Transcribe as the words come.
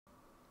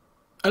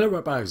Hello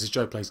right bags, it's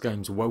Jade Plays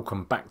Games.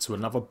 Welcome back to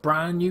another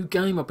brand new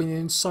game. I've been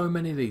in so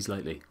many of these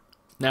lately.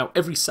 Now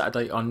every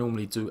Saturday I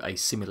normally do a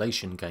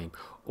simulation game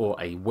or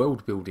a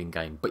world building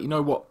game, but you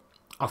know what?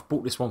 I've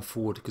brought this one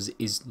forward because it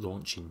is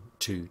launching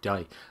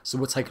today. So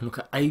we're taking a look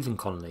at Aven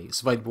Colony.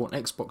 It's available on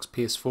Xbox,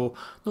 PS4,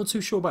 not too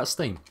sure about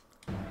Steam.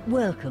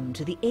 Welcome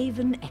to the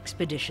Aven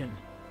Expedition.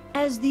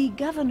 As the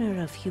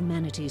governor of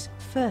humanity's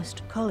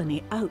first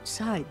colony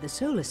outside the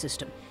solar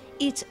system,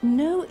 it's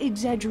no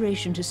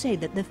exaggeration to say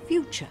that the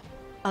future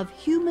of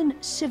human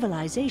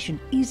civilization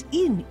is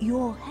in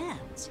your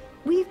hands.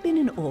 We've been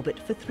in orbit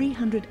for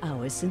 300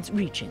 hours since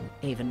reaching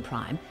Aven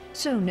Prime,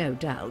 so no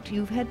doubt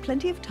you've had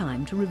plenty of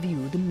time to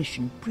review the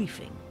mission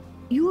briefing.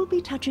 You'll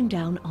be touching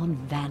down on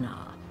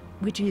Vanar,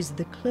 which is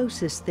the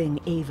closest thing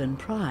Aven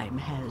Prime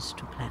has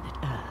to planet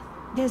Earth.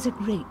 There's a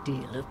great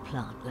deal of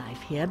plant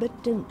life here,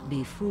 but don't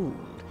be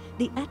fooled.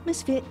 The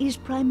atmosphere is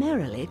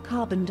primarily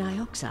carbon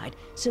dioxide,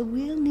 so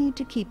we'll need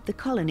to keep the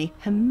colony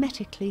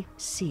hermetically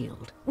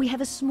sealed. We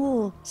have a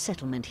small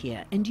settlement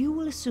here, and you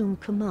will assume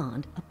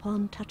command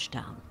upon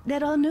touchdown.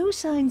 There are no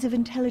signs of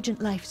intelligent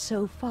life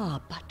so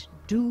far, but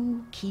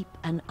do keep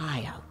an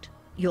eye out.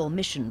 Your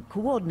mission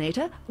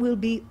coordinator will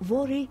be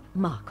Vori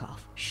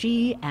Markov.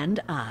 She and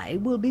I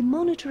will be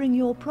monitoring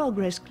your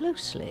progress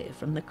closely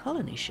from the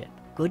colony ship.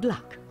 Good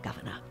luck,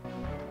 Governor.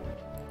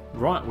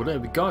 Right, well there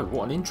we go.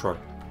 What an intro.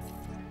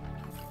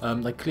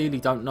 They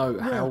clearly don't know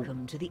how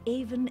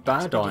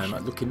bad I am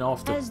at looking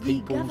after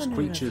people's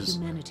creatures,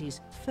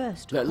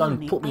 let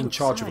alone put me in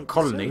charge of a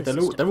colony.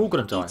 They're all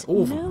going to die,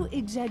 all of them. No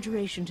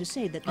exaggeration to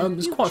say that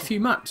there's quite a few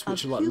maps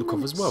which I like the look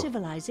of as well.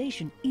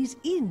 Civilization is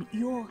in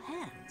your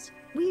hands.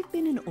 We've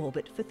been in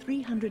orbit for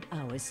 300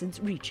 hours since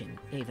reaching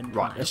Aven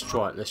Prime. Right, let's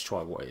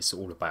try what it's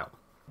all about.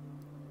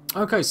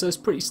 Okay, so it's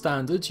pretty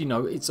standard, you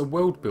know, it's a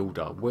world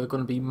builder. We're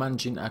going to be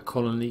managing our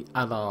colony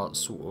at our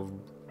sort of,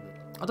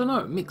 I don't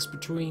know, mix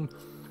between...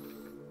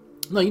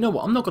 No, you know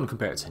what, I'm not going to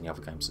compare it to any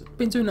other games. I've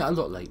been doing that a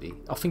lot lately.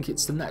 I think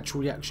it's the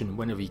natural reaction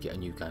whenever you get a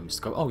new game is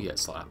to go, oh yeah,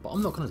 it's like that, but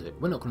I'm not going to do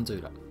it. We're not going to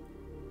do that.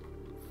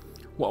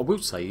 What I will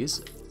say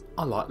is,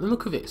 I like the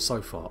look of it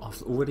so far.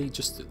 I've already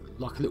just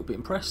like a little bit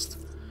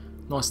impressed.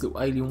 Nice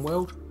little alien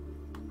world.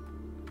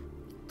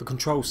 The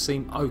controls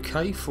seem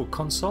okay for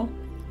console.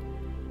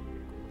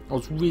 I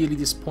was really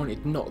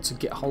disappointed not to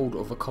get hold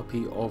of a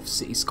copy of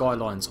City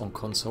Skylines on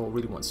console. I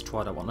really wanted to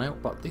try that one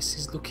out, but this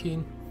is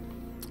looking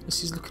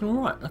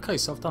alright. Okay,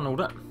 so I've done all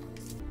that.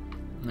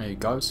 There you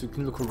go, so you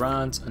can look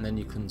around and then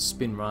you can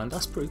spin around.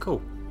 That's pretty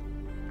cool.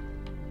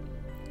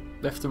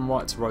 Left and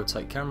right to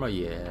rotate camera.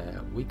 Yeah,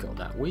 we got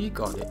that. We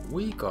got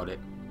it.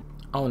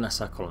 Oh, and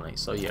that's our colony.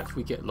 So yeah, if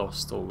we get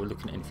lost or we're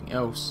looking at anything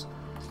else,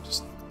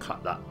 just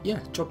clap that. Yeah,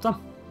 job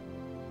done.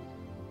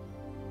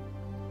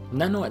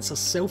 Nanites are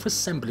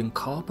self-assembling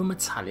carbon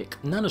metallic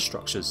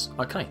nanostructures.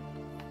 Okay.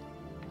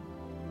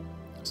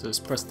 So let's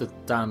press the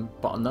damn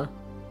button though.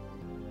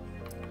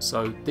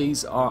 So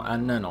these are our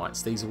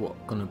nanites. These are what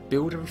are going to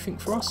build everything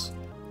for us.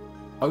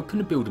 Open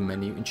the building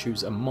menu and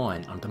choose a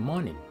mine under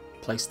mining.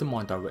 Place the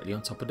mine directly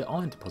on top of the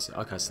iron deposit.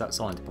 Okay, so that's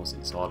iron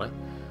deposits, are they?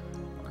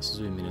 Let's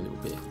zoom in a little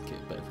bit, get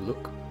a better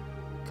look.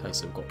 Okay,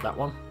 so we've got that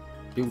one.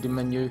 Building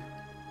menu.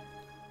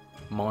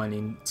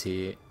 Mining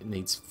tier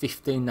needs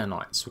 15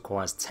 nanites,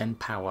 requires 10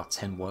 power,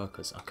 10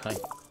 workers. Okay,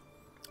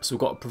 so we've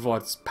got to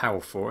provide power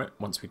for it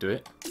once we do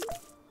it.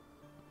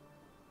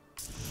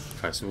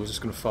 Okay, so we're just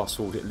going to fast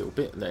forward it a little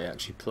bit, let it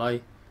actually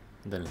play,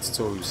 and then the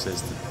tutorial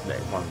says to let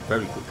it run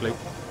very quickly,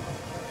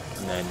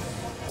 and then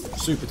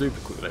super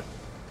duper quickly.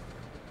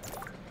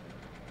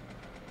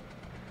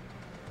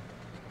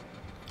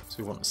 So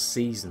we want the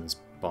seasons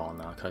bar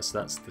now. Okay, so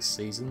that's the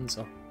seasons.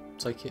 I'll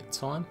take it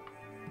time.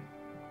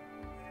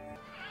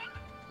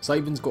 So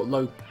Aven's got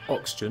low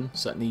oxygen,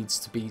 so it needs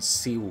to be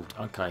sealed.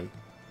 Okay.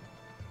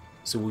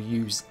 So we'll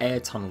use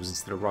air tunnels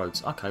instead of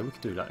roads. Okay, we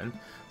can do that then.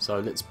 So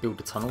let's build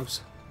the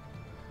tunnels.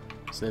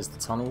 So there's the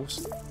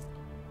tunnels.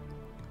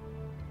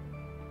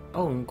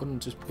 Oh, we're going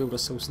to just build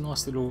ourselves a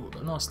nice little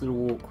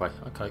walkway.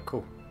 Okay,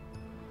 cool.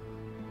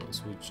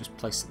 So we'll just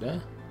place it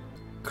there.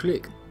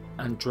 Click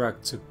and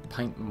drag to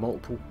paint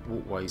multiple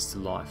walkways to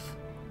life.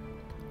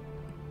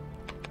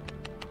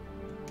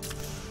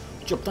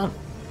 Job done.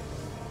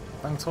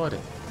 Bang tidy.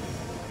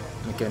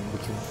 And again, we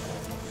can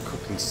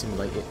quickly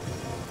simulate it,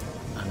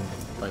 and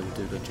they will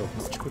do their job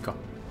much quicker.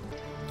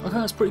 Okay,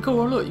 that's pretty cool.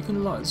 Oh, look, you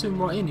can like zoom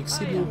right in. You can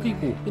see little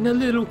people in their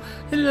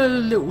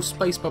little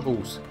space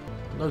bubbles.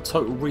 No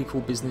total recall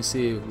business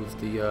here with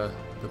the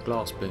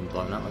glass being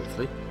blown out.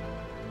 Hopefully.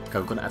 Okay,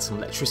 we're going to add some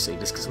electricity.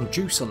 Let's get some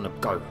juice on the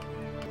go.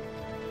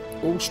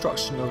 All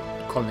structures in the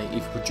colony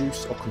either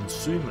produce or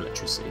consume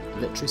electricity.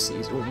 Electricity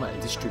is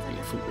automatically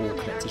distributed through all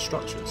connected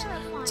structures.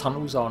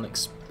 Tunnels are an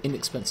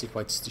inexpensive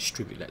way to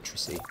distribute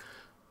electricity.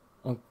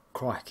 Oh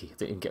crikey, I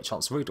didn't even get a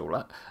chance to read all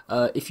that.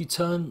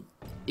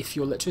 If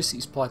your electricity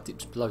supply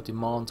dips below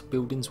demand,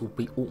 buildings will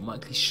be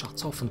automatically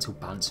shut off until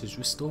balance is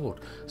restored.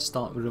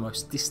 Start with the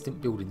most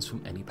distant buildings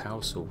from any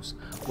power source.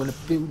 When a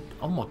build,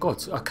 oh my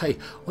god, okay,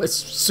 well, it's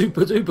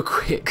super duper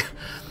quick.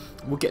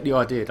 We'll get the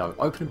idea though.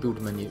 Open a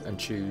builder menu and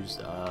choose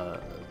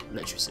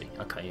electricity.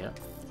 Okay, yeah.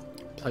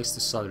 Place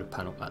the solar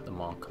panel at the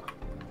marker.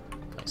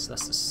 Okay, so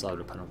that's the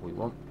solar panel we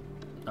want.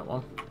 That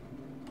one.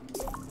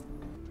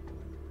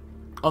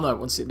 Oh no, it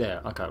wants it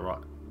there. Okay, right.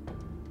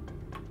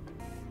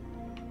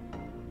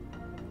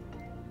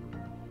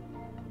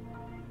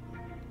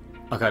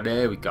 Okay,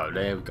 there we go,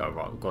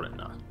 right, we've got it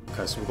now.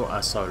 Okay, so we've got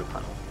our solar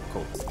panel,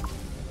 cool.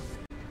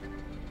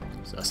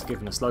 So that's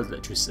giving us loads of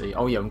electricity.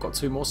 Oh yeah, we've got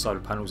 2 more solar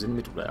panels in the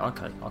middle there,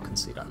 okay, I can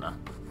see that now.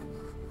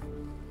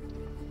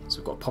 So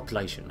we've got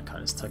population, okay,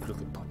 let's take a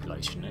look at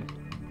population then.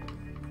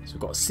 So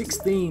we've got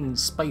 16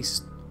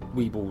 space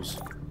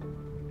weebles.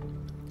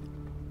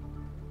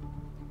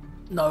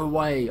 No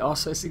way, oh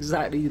so it's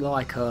exactly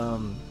like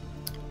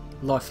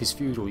Life is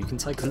Feudal, you can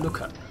take a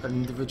look at an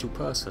individual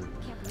person.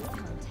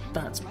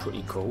 That's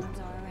pretty cool.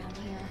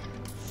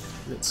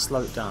 Let's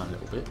slow it down a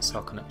little bit so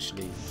I can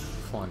actually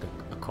find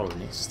a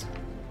colonist.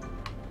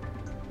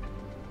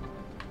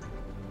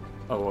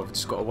 Oh, I've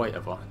just got to wait,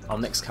 have I? Oh,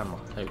 next camera.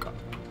 There we go.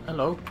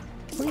 Hello.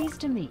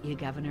 Pleased to meet you,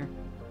 Governor.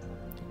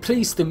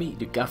 Pleased to meet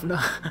you,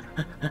 Governor.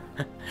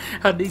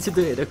 I need to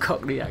do it in a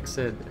Cockney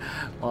accent.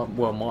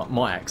 Well,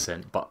 my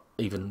accent, but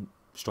even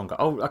stronger.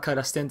 Oh, okay,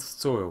 that's the end of the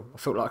tutorial. I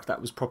felt like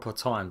that was proper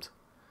timed.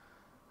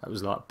 That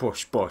was like,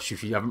 bosh,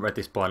 if you haven't read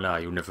this by now,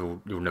 you'll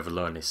never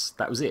learn this.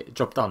 That was it,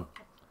 job done.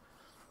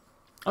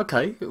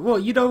 Okay, well,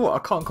 you know what, I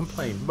can't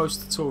complain.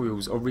 Most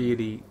tutorials are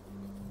really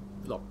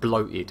like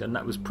bloated, and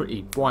that was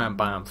pretty wham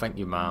bam, thank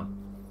you ma'am.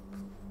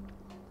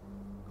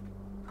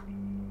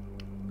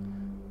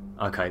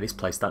 Okay, this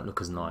place don't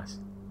look as nice.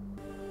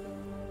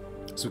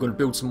 So we're going to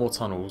build some more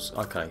tunnels,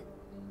 okay.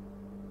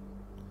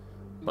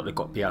 But they've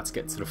got to be able to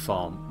get to the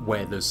farm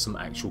where there's some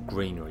actual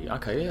greenery.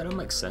 Okay, yeah, that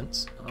makes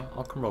sense.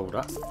 I can roll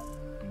that.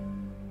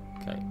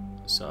 Okay,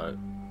 so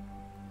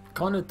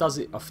kind of does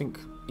it, I think,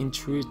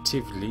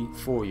 intuitively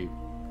for you.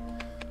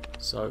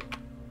 So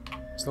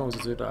as long as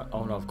I do that,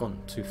 oh no, I've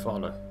gone too far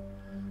though.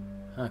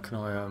 How can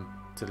I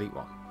delete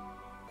one?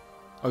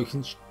 Oh, you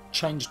can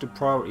change the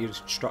priority of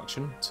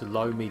construction to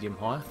low, medium,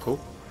 high. Cool.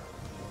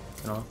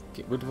 Can I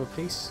get rid of a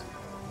piece?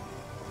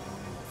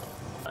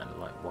 And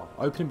like, well,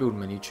 open build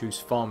menu, choose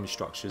farming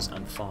structures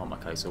and farm.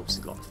 Okay, so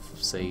obviously like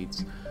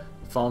seeds.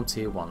 Farm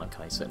tier 1.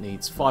 Okay, so it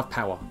needs 5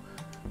 power.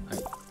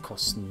 It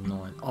costs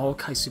 9. Oh,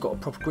 okay, so you've got a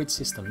proper grid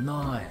system.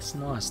 Nice.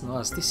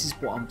 This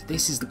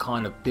is the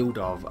kind of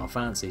builder I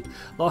fancied.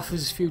 Life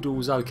is Feudal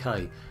was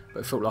okay, but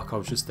it felt like I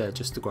was just there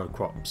just to grow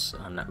crops,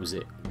 and that was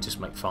it.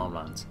 Just make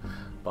farmlands.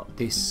 But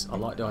this, I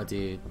like the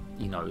idea.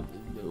 You know,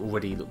 it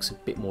already looks a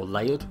bit more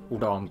layered.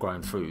 Although I'm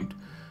growing food,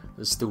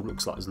 it still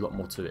looks like there's a lot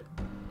more to it.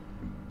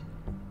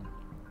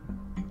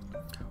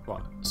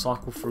 Right,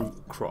 cycle through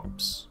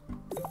crops.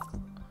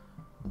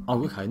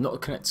 Oh, okay, not a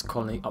connected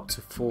colony, up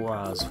to 4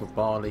 hours for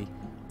barley,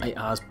 8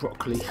 hours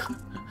broccoli,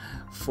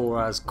 4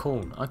 hours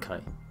corn.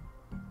 Okay,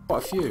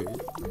 quite a few.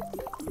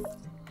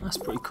 That's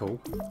pretty cool.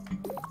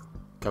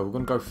 Okay, we're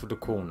gonna go for the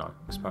corn now,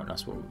 because apparently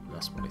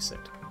that's what they said.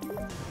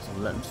 So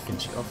I'll let them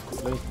finish it off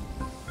quickly,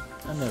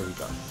 and there we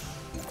go.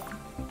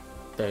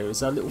 There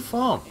is our little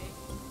farm.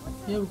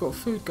 Yeah, we've got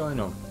food going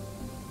on.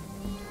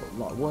 Got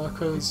like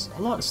workers.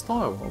 I like the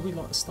style. I really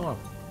like the style.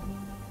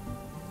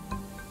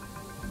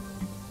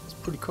 It's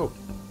pretty cool.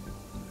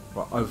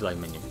 Right, overlay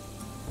menu.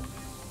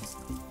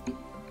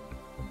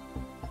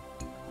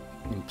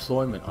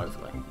 Employment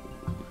overlay.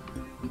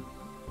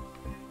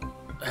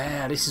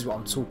 Yeah, this is what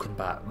I'm talking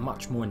about.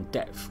 Much more in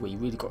depth, where you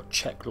really got to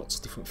check lots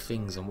of different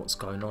things and what's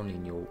going on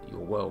in your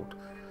world.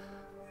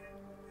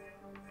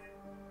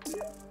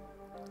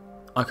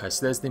 Okay,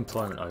 so there's the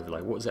employment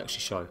overlay. What does it actually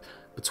show?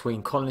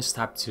 Between colonist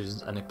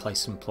habitants and a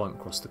place of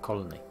employment across the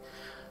colony.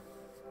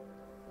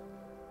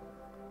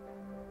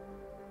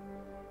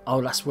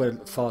 Oh, that's where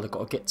the father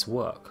got to get to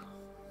work.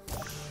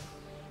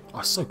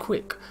 Oh, so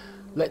quick.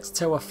 Let's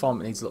tell our farm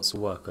it needs lots of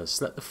workers.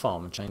 Select the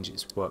farm and change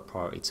its work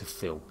priority to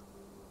fill.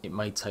 It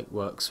may take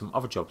works from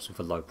other jobs with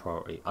a low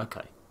priority.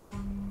 Okay.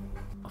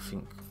 I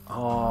think...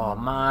 Oh,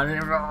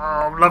 man. Oh,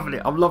 I'm loving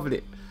it. I'm loving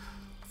it.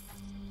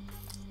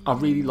 I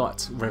really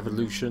liked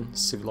Revolution,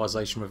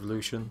 Civilization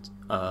Revolution.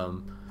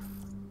 And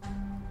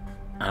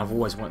I've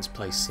always wanted to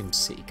play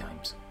SimCity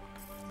games.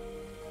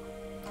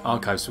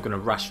 Okay, so we're going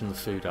to ration the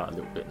food out a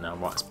little bit now.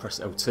 Right, let's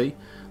press LT.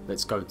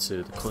 Let's go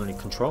to the colony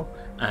control,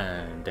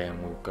 and then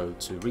we'll go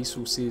to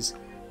resources,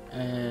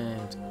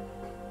 and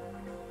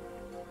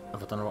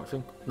have I done the right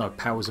thing? No,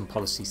 powers and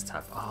policies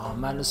tab. Oh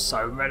man, there's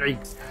so many.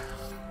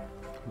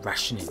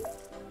 Rationing.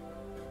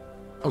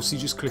 Oh, so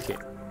you just click it.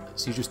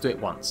 So you just do it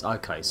once.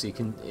 Okay, so you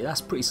can.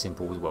 That's pretty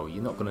simple as well.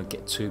 You're not going to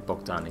get too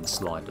bogged down in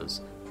sliders.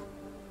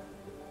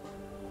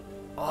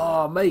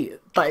 Oh mate,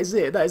 that is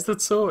it. That is the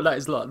tutorial. That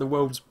is like the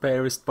world's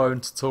barest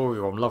bone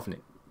tutorial. I'm loving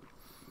it.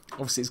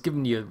 Obviously, it's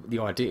giving you the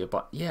idea,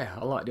 but yeah,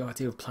 I like the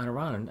idea of playing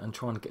around and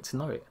trying to get to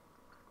know it.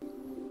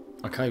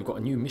 Okay, we've got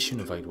a new mission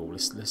available.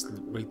 Let's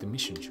read the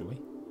mission, shall we?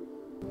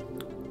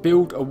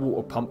 Build a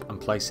water pump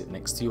and place it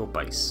next to your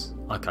base.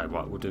 Okay,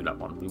 right, we'll do that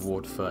one.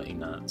 Reward 30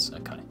 nats.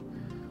 Okay,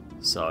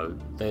 so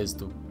there's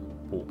the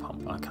water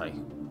pump. Okay,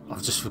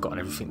 I've just forgotten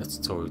everything the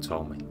tutorial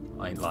told me.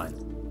 I ain't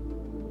lying.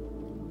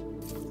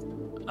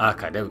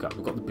 Okay, there we go.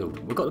 We've got the build.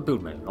 We've got the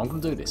build menu. I'm gonna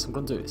do this. I'm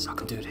gonna do this. I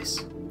can do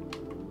this.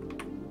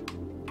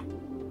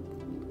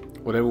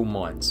 Well, they're all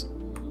mines.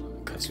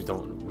 Okay, so we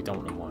don't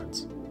want the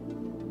mines.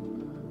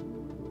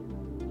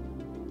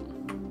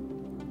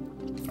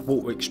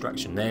 Water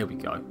extraction. There we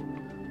go.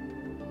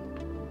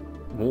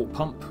 Water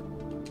pump.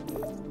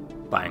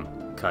 Bang.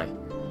 Okay.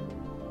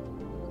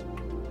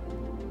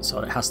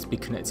 So it has to be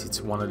connected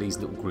to one of these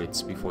little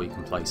grids before you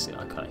can place it.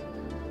 Okay.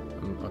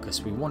 I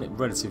guess we want it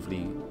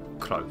relatively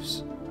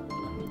close.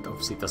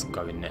 Obviously, it doesn't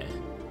go in there.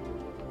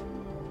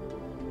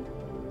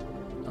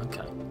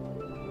 Okay.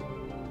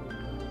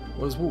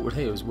 Well, there's water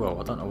here as well.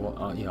 I don't know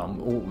what. Yeah, I'm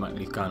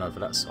automatically going over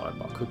that side,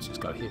 but I could just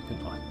go here,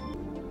 couldn't I?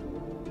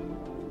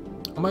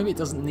 Or maybe it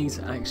doesn't need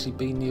to actually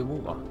be near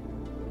water.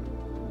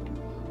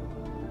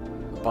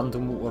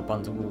 Abundant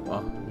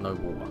water, no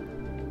water.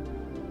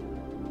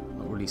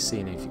 Not really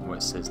seeing anything where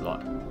it says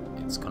like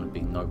it's going to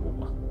be no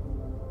water.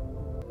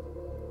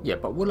 Yeah,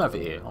 but we'll have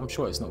it here. I'm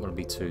sure it's not going to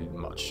be too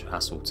much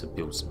hassle to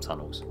build some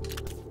tunnels.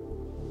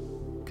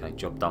 Okay,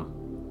 job done.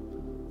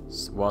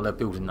 So while they're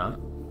building that,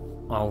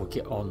 I'll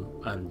get on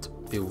and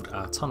build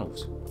our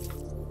tunnels.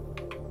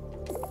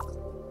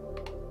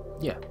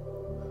 Yeah,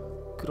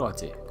 good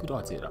idea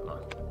that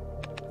man.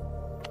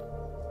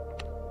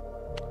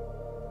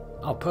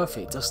 Oh,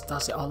 perfect.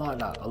 That's it. I like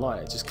that. I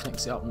like it. It just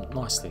connects it up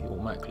nicely,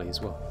 automatically as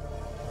well.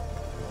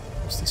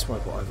 What's this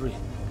robot over here?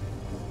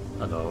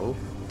 Hello.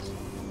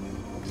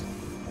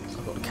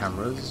 I've got the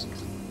cameras.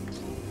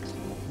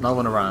 No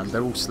one around.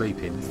 They're all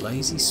sleeping.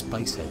 Lazy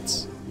space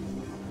heads.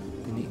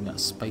 Been eating that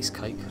space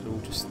cake. They're all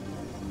just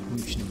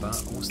mooching about.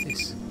 What's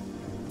this?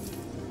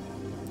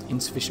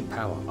 Insufficient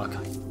power.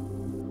 Okay.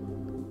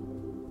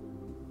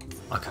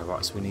 Okay,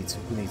 right. So we need to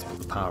put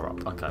the power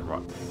up. Okay,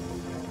 right.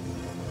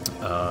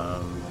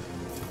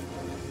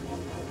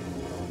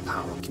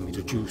 Power, give me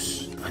the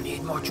juice. I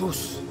need more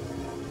juice.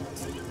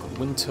 Got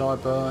wind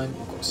turbine,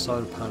 we've got a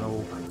solar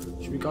panel.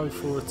 Should we go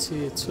for a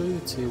tier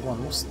 2, tier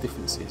 1? What's the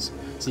differences?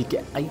 So you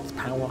get 8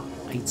 power,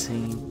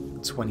 18,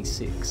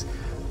 26.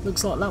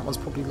 Looks like that one's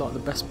probably like the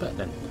best bet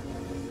then.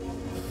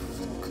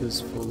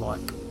 Because for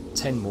like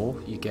 10 more,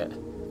 you get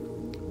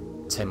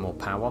 10 more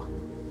power.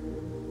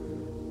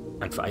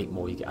 And for 8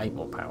 more, you get 8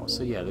 more power.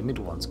 So yeah, the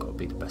middle one's got to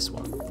be the best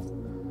one.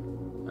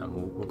 And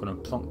we're going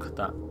to plonk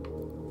that.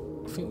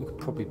 I think we could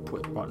probably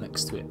put it right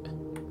next to it.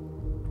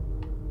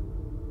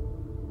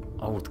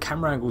 Oh, the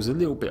camera angle's a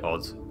little bit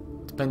odd,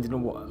 depending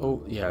on what.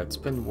 Oh, yeah,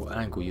 depending on what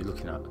angle you're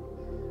looking at.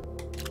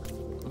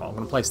 Well, I'm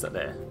going to place that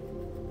there.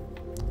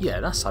 Yeah,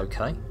 that's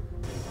okay.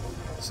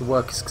 So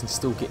workers can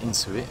still get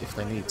into it if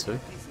they need to.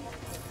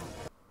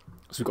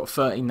 So we've got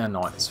 13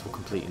 nanites for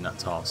completing that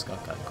task.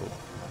 Okay, cool.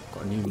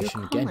 Got a new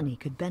mission again. Your colony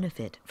could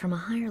benefit from a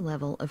higher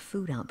level of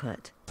food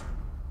output.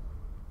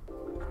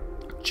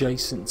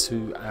 Adjacent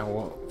to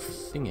our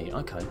thingy,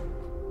 okay.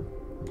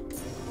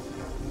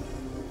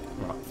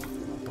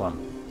 Right, boom,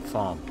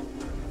 farm,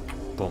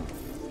 boom.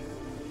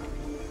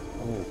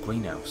 Oh,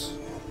 greenhouse.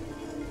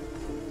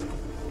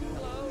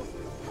 Hello.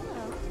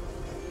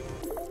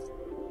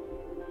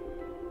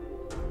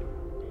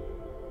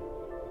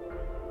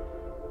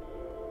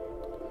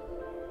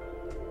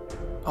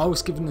 Oh,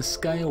 it's giving the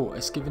scale.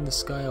 It's giving the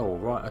scale.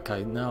 Right.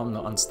 Okay. Now I'm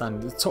not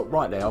understanding. The top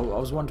right there. I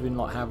was wondering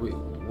like how it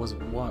was,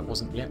 why it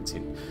wasn't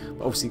reacting.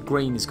 But obviously,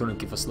 green is going to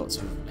give us lots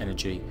of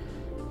energy.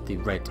 The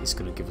red is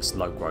going to give us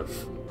low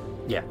growth.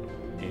 Yeah.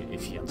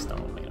 If you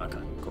understand what I mean.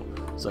 Okay. Cool.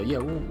 So yeah,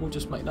 we'll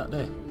just make that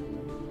there.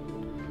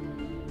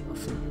 I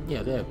think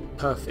yeah, they're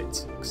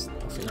perfect. I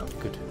think that'll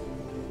be good.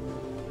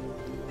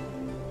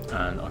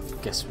 And I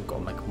guess we've got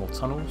to make more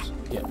tunnels.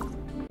 Yeah.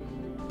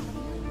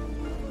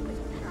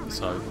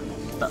 So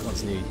that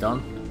one's nearly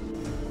done.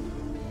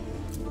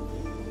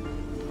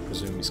 I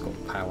presume it's got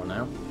power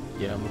now.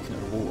 Yeah, I'm looking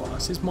at the water.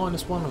 It says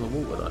 -1 on the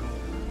water though.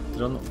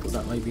 Did I not put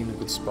that maybe in a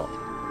good spot?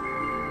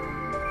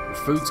 The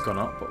food's gone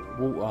up, but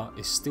water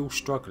is still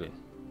struggling.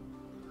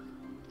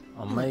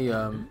 I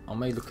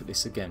may look at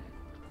this again.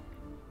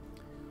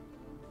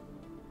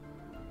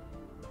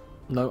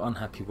 No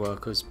unhappy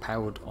workers.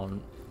 Powered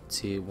on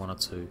tier 1 or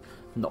 2.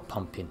 Not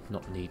pumping.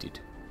 Not needed.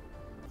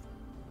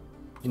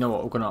 You know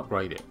what, we're going to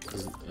upgrade it,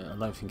 because I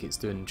don't think it's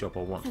doing the job I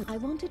want. I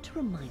wanted to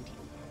remind you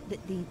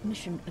that the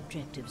mission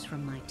objectives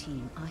from my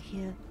team are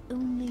here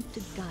only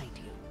to guide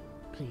you.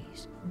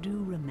 Please,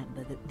 do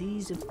remember that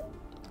these are...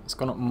 It's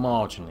gone up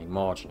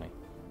marginally.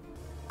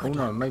 Oh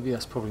no, maybe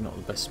that's probably not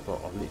the best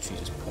spot. I've literally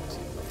just popped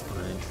it on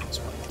an entrance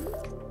way.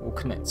 We'll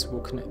connect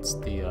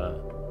the...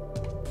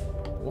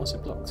 Why is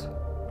it blocked?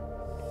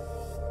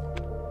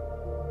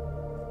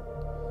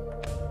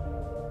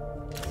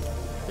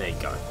 There you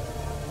go.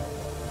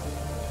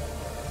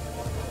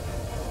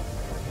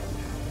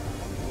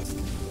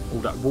 All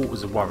that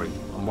water's a worry.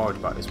 I'm worried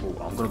about this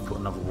water. I'm going to put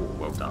another water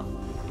well done.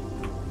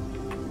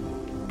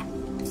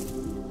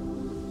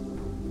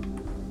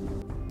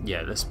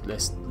 Yeah, let's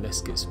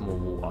get some more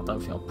water. I don't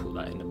think I'll put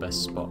that in the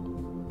best spot.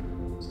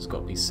 So it's got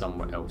to be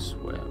somewhere else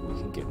where we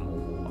can get more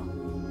water.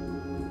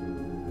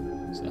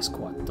 So that's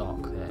quite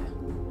dark there.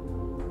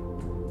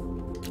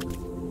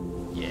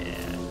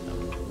 Yeah,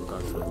 we'll go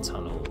through the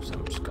tunnels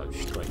and just go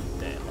straight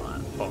there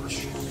like that.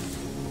 Bosh.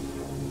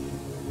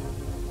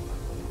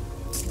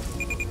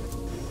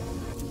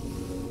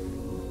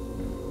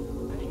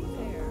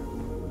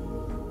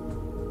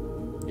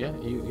 Yeah,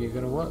 you're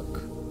going to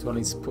work? Do I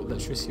need to put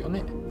electricity on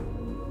it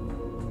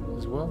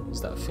as well?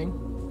 Is that a thing?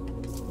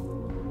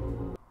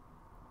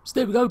 So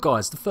there we go,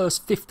 guys, the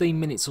first 15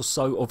 minutes or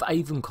so of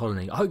Aven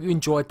Colony. I hope you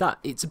enjoyed that.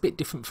 It's a bit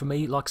different for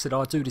me. Like I said,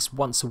 I do this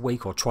once a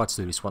week, or I try to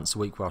do this once a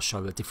week, where I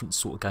show a different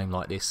sort of game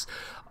like this.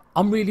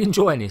 I'm really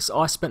enjoying this.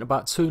 I spent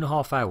about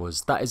 2.5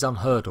 hours. That is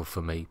unheard of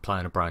for me,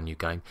 playing a brand new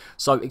game.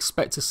 So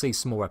expect to see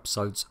some more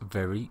episodes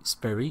very,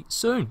 very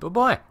soon.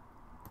 Bye-bye.